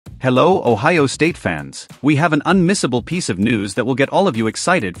Hello, Ohio State fans. We have an unmissable piece of news that will get all of you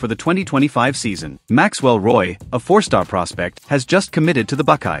excited for the 2025 season. Maxwell Roy, a four-star prospect, has just committed to the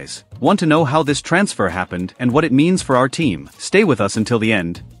Buckeyes. Want to know how this transfer happened and what it means for our team? Stay with us until the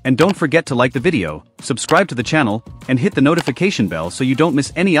end, and don't forget to like the video, subscribe to the channel, and hit the notification bell so you don't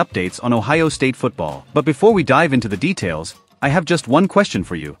miss any updates on Ohio State football. But before we dive into the details, I have just one question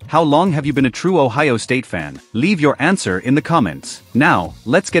for you. How long have you been a true Ohio State fan? Leave your answer in the comments. Now,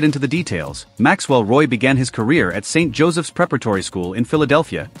 let's get into the details. Maxwell Roy began his career at St. Joseph's Preparatory School in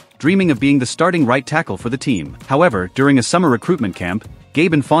Philadelphia, dreaming of being the starting right tackle for the team. However, during a summer recruitment camp,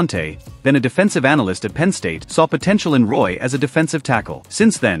 Gabe Infante, then a defensive analyst at Penn State, saw potential in Roy as a defensive tackle.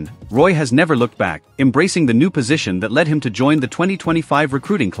 Since then, Roy has never looked back, embracing the new position that led him to join the 2025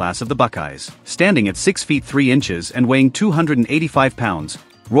 recruiting class of the Buckeyes. Standing at 6 feet 3 inches and weighing 285 pounds,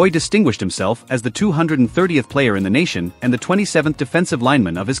 Roy distinguished himself as the 230th player in the nation and the 27th defensive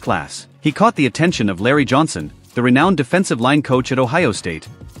lineman of his class. He caught the attention of Larry Johnson, the renowned defensive line coach at Ohio State,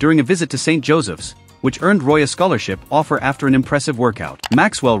 during a visit to St. Joseph's, which earned Roy a scholarship offer after an impressive workout.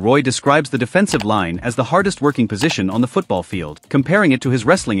 Maxwell Roy describes the defensive line as the hardest working position on the football field, comparing it to his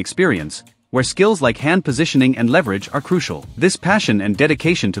wrestling experience, where skills like hand positioning and leverage are crucial. This passion and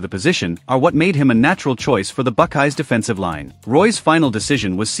dedication to the position are what made him a natural choice for the Buckeyes defensive line. Roy's final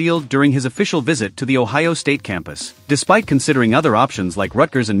decision was sealed during his official visit to the Ohio State campus. Despite considering other options like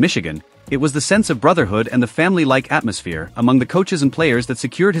Rutgers and Michigan, it was the sense of brotherhood and the family-like atmosphere among the coaches and players that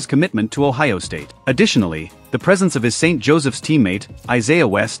secured his commitment to Ohio State. Additionally, the presence of his St. Joseph's teammate, Isaiah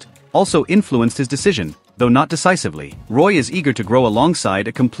West, also influenced his decision, though not decisively. Roy is eager to grow alongside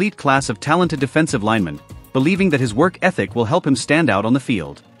a complete class of talented defensive linemen, believing that his work ethic will help him stand out on the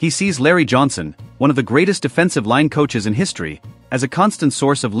field. He sees Larry Johnson, one of the greatest defensive line coaches in history, as a constant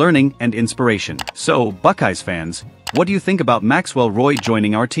source of learning and inspiration. So, Buckeyes fans, what do you think about Maxwell Roy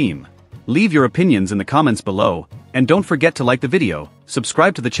joining our team? Leave your opinions in the comments below, and don't forget to like the video,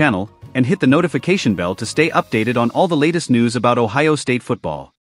 subscribe to the channel, and hit the notification bell to stay updated on all the latest news about Ohio State football.